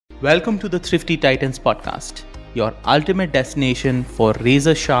Welcome to the Thrifty Titans podcast, your ultimate destination for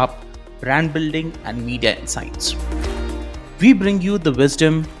razor sharp brand building and media insights. We bring you the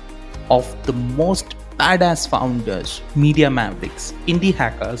wisdom of the most badass founders, media mavericks, indie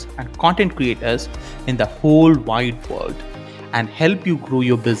hackers, and content creators in the whole wide world and help you grow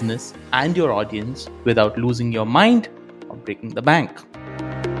your business and your audience without losing your mind or breaking the bank.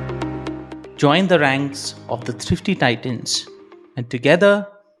 Join the ranks of the Thrifty Titans and together,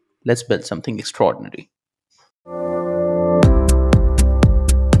 let's build something extraordinary.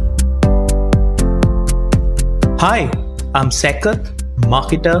 Hi, I'm Sekat,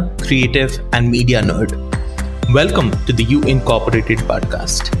 marketer, creative, and media nerd. Welcome to the You Incorporated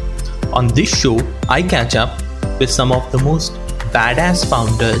podcast. On this show, I catch up with some of the most badass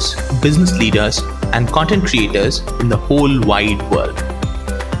founders, business leaders, and content creators in the whole wide world.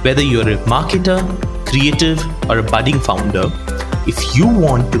 Whether you're a marketer, creative, or a budding founder, if you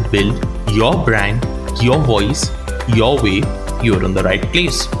want to build your brand, your voice, your way, you're in the right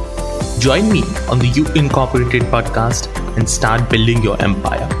place. Join me on the You Incorporated podcast and start building your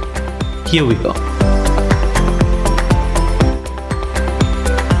empire. Here we go.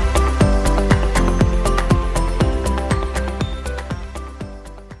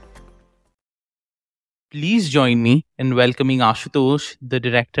 Please join me in welcoming Ashutosh, the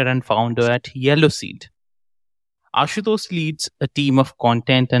director and founder at Yellow Seed. Ashutosh leads a team of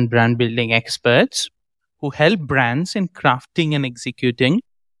content and brand building experts who help brands in crafting and executing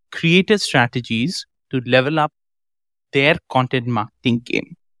creative strategies to level up their content marketing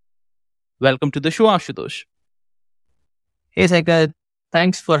game. Welcome to the show, Ashutosh. Hey, Saika.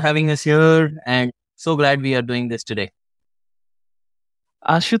 Thanks for having us here and so glad we are doing this today.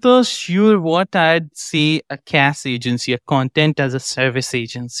 Ashutosh, you're what I'd say a CAS agency, a content as a service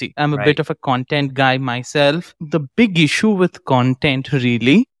agency. I'm a bit of a content guy myself. The big issue with content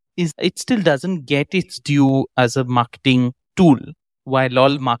really is it still doesn't get its due as a marketing tool, while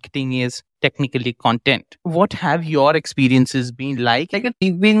all marketing is technically content. What have your experiences been like?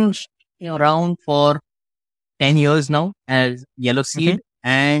 We've been around for 10 years now as Yellow Seed,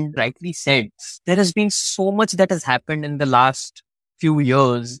 and rightly said, there has been so much that has happened in the last few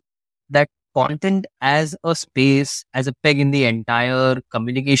years that content as a space, as a peg in the entire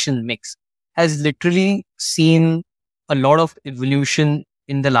communication mix has literally seen a lot of evolution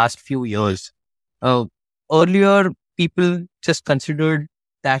in the last few years. Earlier, people just considered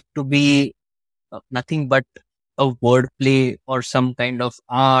that to be nothing but a wordplay or some kind of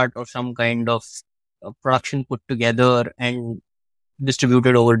art or some kind of production put together and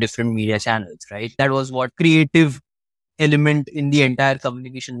distributed over different media channels, right? That was what creative element in the entire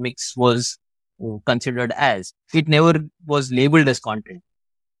communication mix was considered as. It never was labeled as content.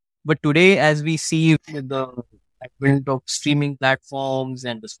 But today, as we see with the advent of streaming platforms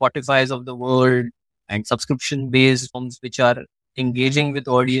and the Spotifys of the world and subscription-based forms which are engaging with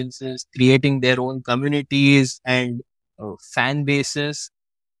audiences, creating their own communities and fan bases,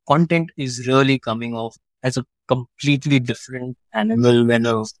 content is really coming off as a completely different animal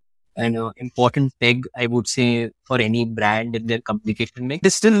and an important peg, I would say, for any brand in their communication mix.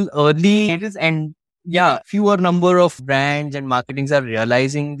 It's still early and fewer number of brands and marketings are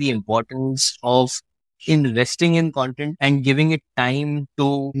realizing the importance of investing in content and giving it time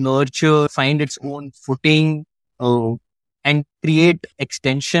to nurture, find its own footing, and create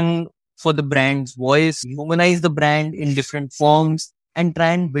extension for the brand's voice, humanize the brand in different forms, and try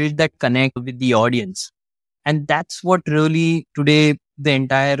and build that connect with the audience. And that's what really today the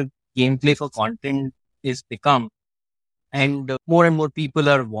entire gameplay for content is become. And more people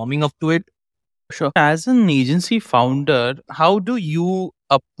are warming up to it. Sure. As an agency founder, how do you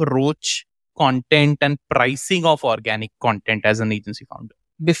approach content and pricing of organic content as an agency founder?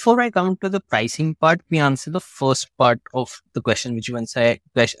 Before I come to the pricing part, we answer the first part of the question, which you once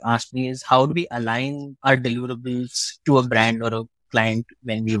asked me is how do we align our deliverables to a brand or a client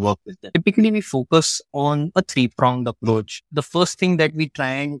when we work with them? Typically, we focus on a three-pronged approach. The first thing that we try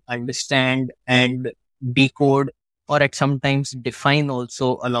and understand and decode or at sometimes define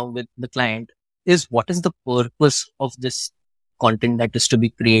also along with the client is what is the purpose of this content that is to be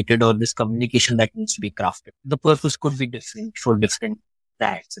created or this communication that needs to be crafted. The purpose could be different for different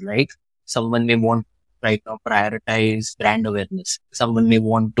brands, right? Someone may want right now prioritize brand awareness. Someone may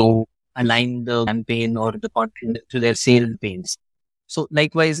want to align the campaign or the content to their sales campaigns. So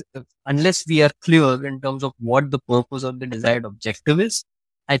likewise, unless we are clear in terms of what the purpose of the desired objective is,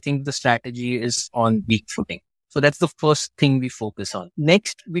 I think the strategy is on weak footing. So that's the first thing we focus on.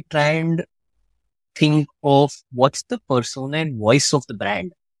 Next, we try and think of what's the persona and voice of the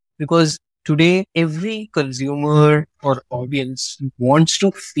brand. Because Today, every consumer or audience wants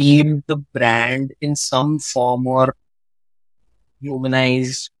to feel the brand in some form or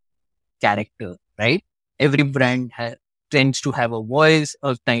humanized character, right? Every brand tends to have a voice,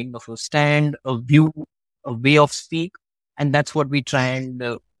 a kind of a stand, a view, a way of speak. And that's what we try and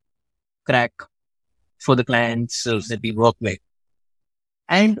crack for the clients that we work with.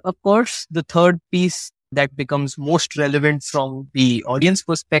 And of course, the third piece that becomes most relevant from the audience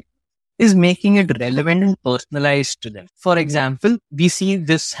perspective is making it relevant and personalized to them. For example, we see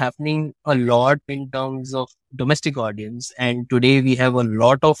this happening a lot in terms of domestic audience. And today we have a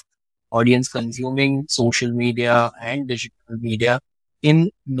lot of audience consuming social media and digital media in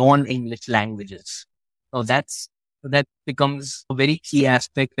non-English languages. So that becomes a very key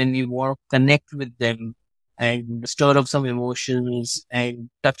aspect when we want to connect with them and stir up some emotions and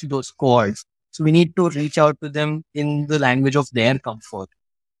touch those chords. So we need to reach out to them in the language of their comfort.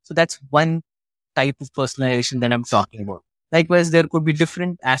 So that's one type of personalization that I'm talking about. Likewise, there could be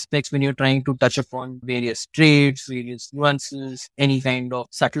different aspects when you're trying to touch upon various traits, various nuances, any kind of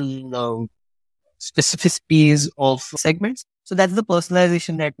subtle specificities of segments. So that's the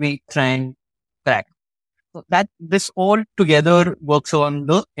personalization that we try and crack. So that this all together works on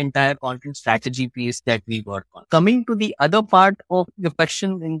the entire content strategy piece that we work on. Coming to the other part of the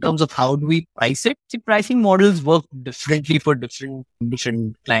question in terms of how do we price it? See, pricing models work differently for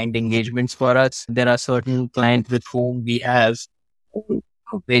different client engagements for us. There are certain clients with whom we have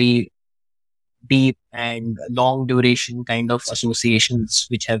a very deep and long duration kind of associations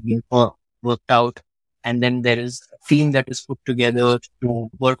which have been worked out. And then there is a team that is put together to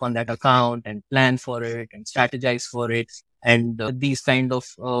work on that account and plan for it and strategize for it. And these kind of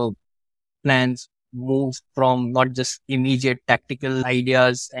plans move from not just immediate tactical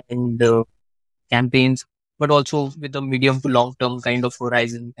ideas and campaigns, but also with a medium to long term kind of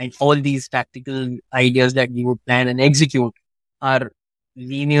horizon. And all these tactical ideas that we would plan and execute are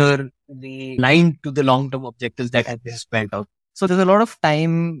linearly aligned to the long term objectives that have been spelled out. So there's a lot of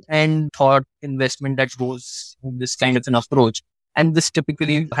time and thought investment that goes in this kind of an approach. And this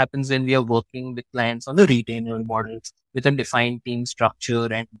typically happens when we are working with clients on the retainer models with a defined team structure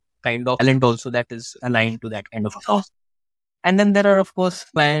and kind of talent also that is aligned to that kind of a. And then there are, of course,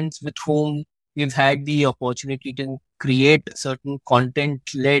 clients with whom we've had the opportunity to create certain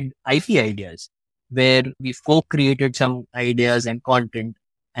content-led IP ideas where we've co-created some ideas and content,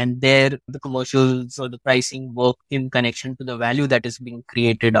 and there the commercials or the pricing work in connection to the value that is being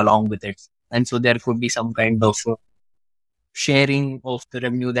created along with it. And so there could be some kind of sharing of the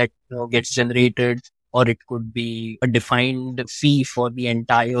revenue that gets generated, or it could be a defined fee for the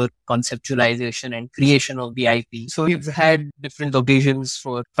entire conceptualization and creation of the IP. So we've had different occasions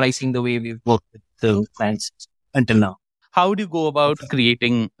for pricing the way we've worked with the clients until now. How do you go about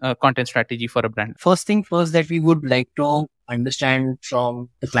creating a content strategy for a brand? First thing first that we would like to understand from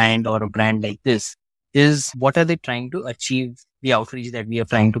the client or a brand like this is what are they trying to achieve, the outreach that we are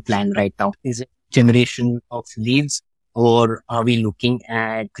trying to plan right now. Is it generation of leads? Or are we looking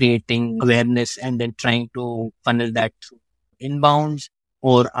at creating awareness and then trying to funnel that through inbounds?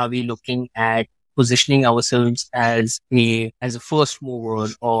 Or are we looking at positioning ourselves as a first mover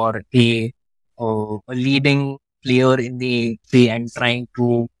or a leading player in the play and trying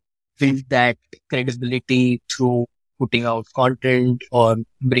to build that credibility through putting out content or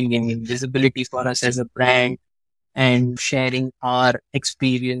bringing in visibility for us as a brand and sharing our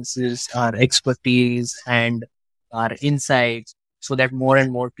experiences, our expertise, and our insights so that more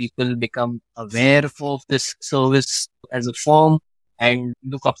and more people become aware of this service as a firm and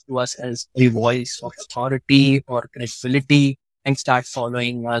look up to us as a voice of authority or credibility and start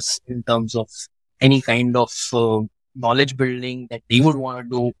following us in terms of any kind of knowledge building that they would want to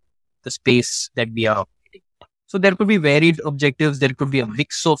do, the space that we are operating. So there could be varied objectives. There could be a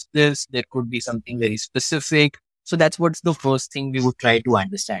mix of this. There could be something very specific. So that's what's the first thing we would try to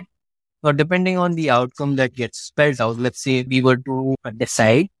understand. Or depending on the outcome that gets spelled out, let's say we were to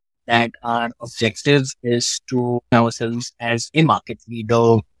decide that our objective is to ourselves as a market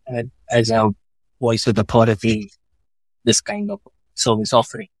leader, as a voice of authority, this kind of service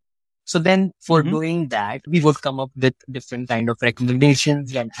offering. So then for doing that, we would come up with different kind of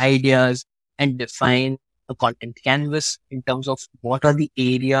recommendations and ideas and define a content canvas in terms of what are the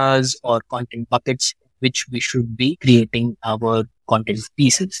areas or content buckets which we should be creating our content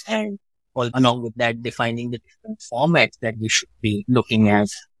pieces, and along with that, defining the different formats that we should be looking at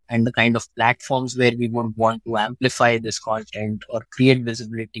and the kind of platforms where we would want to amplify this content or create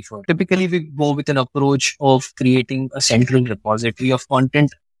visibility for. Typically, we go with an approach of creating a central repository of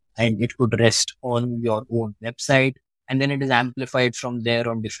content, and it could rest on your own website. and then it is amplified from there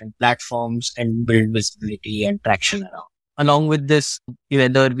on different platforms and build visibility and traction around. Along with this,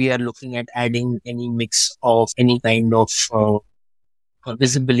 whether we are looking at adding any mix of any kind of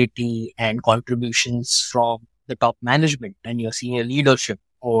visibility and contributions from the top management and your senior leadership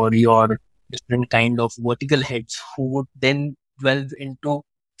or your different kind of vertical heads who would then delve into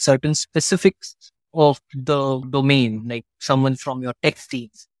certain specifics of the domain, like someone from your tech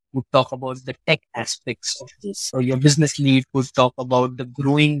teams would talk about the tech aspects of this, or your business lead would talk about the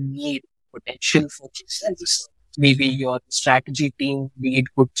growing need potential for this service. Maybe your strategy team lead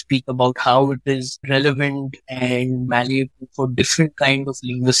could speak about how it is relevant and valuable for different kind of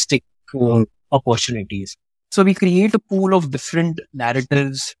linguistic opportunities. So we create a pool of different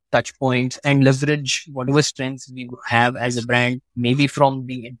narratives, touch points, and leverage whatever strengths we have as a brand, maybe from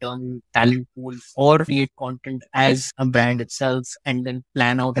the internal talent pool, or create content as a brand itself, and then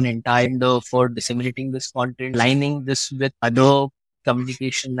plan out an entire calendar for disseminating this content, aligning this with other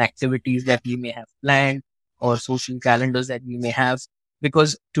communication activities that we may have planned or social calendars that we may have.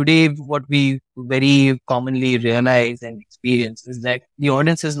 Because today, what we very commonly realize and experience is that the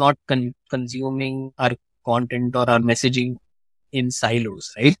audience is not consuming our content or our messaging in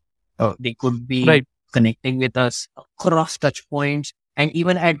silos, right? They could be connecting with us across touch points. And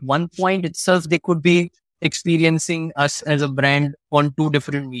even at one point itself, they could be experiencing us as a brand on two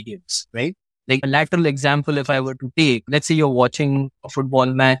different mediums, right? Like a lateral example, if I were to take, let's say you're watching a football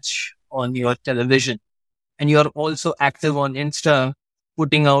match on your television and you're also active on Insta,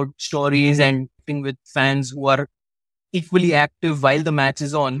 putting out stories and talking with fans who are equally active while the match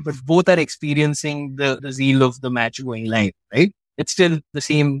is on, but both are experiencing the zeal of the match going live, right? It's still the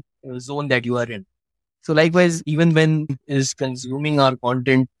same zone that you are in. So likewise, even when is consuming our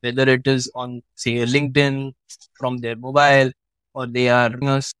content, whether it is on, say, a LinkedIn from their mobile, or they are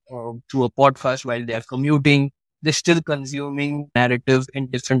us through a podcast while they are commuting, they're still consuming narrative in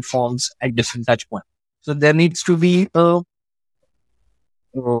different forms at different touch points. So there needs to be a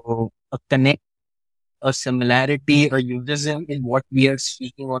connect, a similarity, a unison in what we are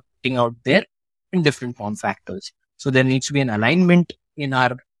speaking or putting out there in different form factors. So there needs to be an alignment in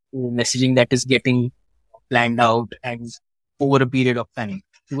our messaging that is getting planned out and over a period of time,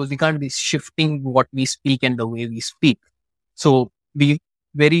 because we can't be shifting what we speak and the way we speak. So we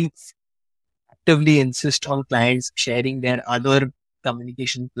very actively insist on clients sharing their other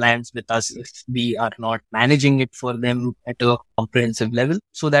communication plans with us if we are not managing it for them at a comprehensive level,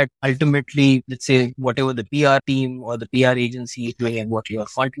 so that ultimately, let's say, whatever the PR team or the PR agency is doing and what your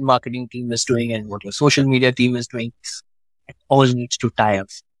content marketing team is doing and what your social media team is doing, it all needs to tie up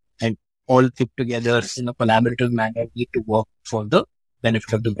and all fit together in a collaborative manner, need to work for the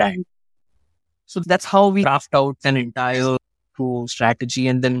benefit of the brand. So that's how we craft out an entire strategy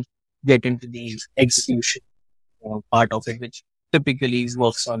and then get into the execution part of it, which typically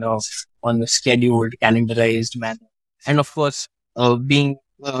works on a scheduled, calendarized manner. And of course, being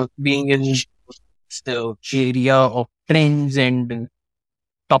in the area of trends and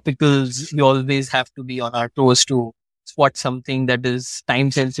topicals, we always have to be on our toes to spot something that is time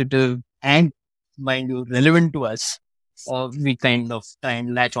sensitive and, mind you, relevant to us. We kind of try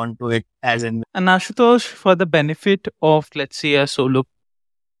and latch onto it as in. And Ashutosh, for the benefit of, let's say, a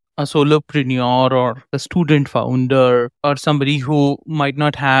solopreneur or a student founder or somebody who might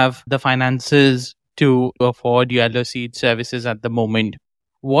not have the finances to afford Yellow Seed services at the moment,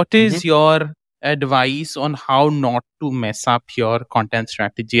 what is your advice on how not to mess up your content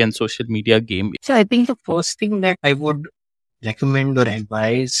strategy and social media game? So I think the first thing that I would recommend or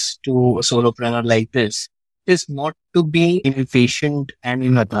advise to a solopreneur like this is not to be impatient and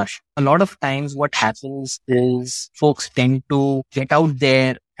in a rush. A lot of times what happens is folks tend to get out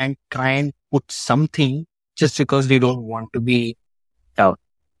there and try and put something just because they don't want to be out.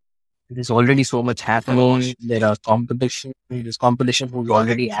 There's already so much happening. There are competition. There's competition who's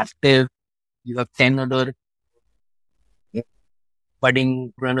already active. You have 10 other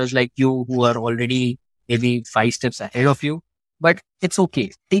budding runners like you who are already maybe 5 steps ahead of you. But it's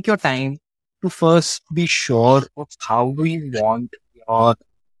okay. Take your time to first be sure of how we want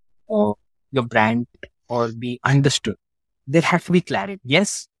your brand or be understood. There has to be clarity.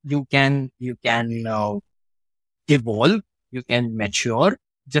 Yes, you can evolve, you can mature,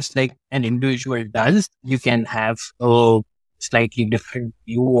 just like an individual does. You can have a slightly different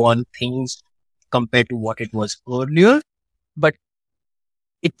view on things compared to what it was earlier, but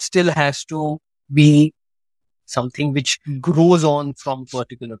it still has to be something which grows on from a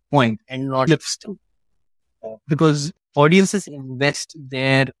particular point and not flips to. Because audiences invest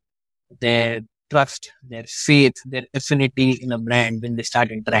their trust, their faith, their affinity in a brand when they start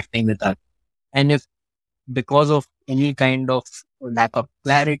interacting with us. And if because of any kind of lack of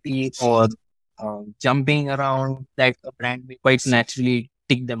clarity or jumping around, that a brand may quite naturally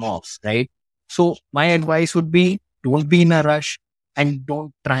tick them off, right? So my advice would be, don't be in a rush and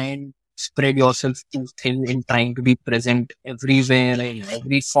don't try and spread yourself too thin in trying to be present everywhere in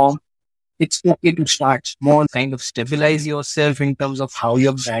every form. It's okay to start small, kind of stabilize yourself in terms of how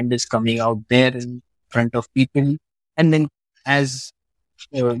your brand is coming out there in front of people. And then as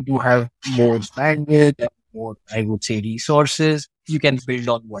you have more bandwidth, more, I would say, resources, you can build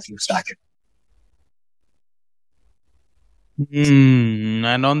on what you started.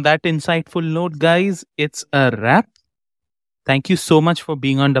 And on that insightful note, guys, it's a wrap. Thank you so much for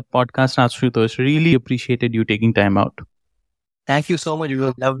being on the podcast, Ashutosh. Really appreciated you taking time out. Thank you so much. It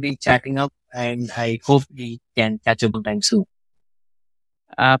was lovely chatting up, and I hope we can catch up sometime soon.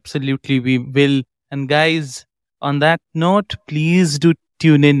 Absolutely, we will. And guys, on that note, please do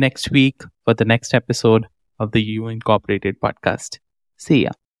tune in next week for the next episode of the You Incorporated podcast. See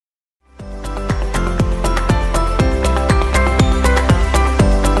ya.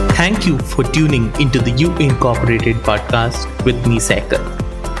 Thank you for tuning into the You Incorporated podcast with me, Sekar.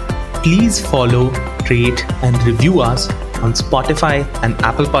 Please follow, rate, and review us on Spotify and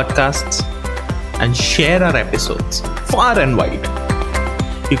Apple Podcasts, and share our episodes far and wide.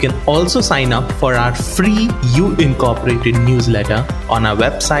 You can also sign up for our free You Incorporated newsletter on our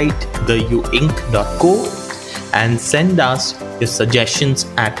website, theyouinc.co, and send us your suggestions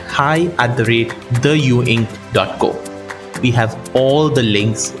at hi@theyouinc.co. We have all the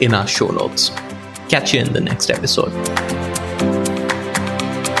links in our show notes. Catch you in the next episode.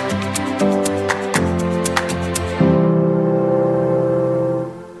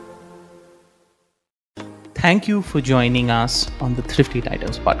 Thank you for joining us on the Thrifty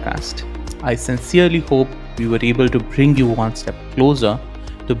Titans podcast. I sincerely hope we were able to bring you one step closer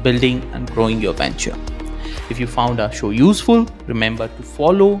to building and growing your venture. If you found our show useful, remember to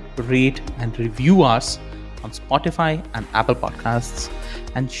follow, rate, and review us on Spotify and Apple Podcasts,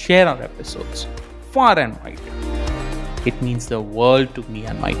 and share our episodes far and wide. It means the world to me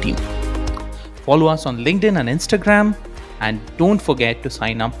and my team. Follow us on LinkedIn and Instagram, and don't forget to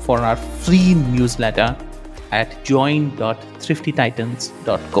sign up for our free newsletter at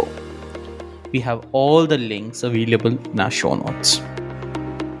join.thriftytitans.co. We have all the links available in our show notes.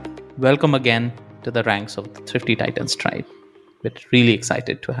 Welcome again to the ranks of the Thrifty Titans tribe. We're really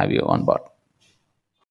excited to have you on board.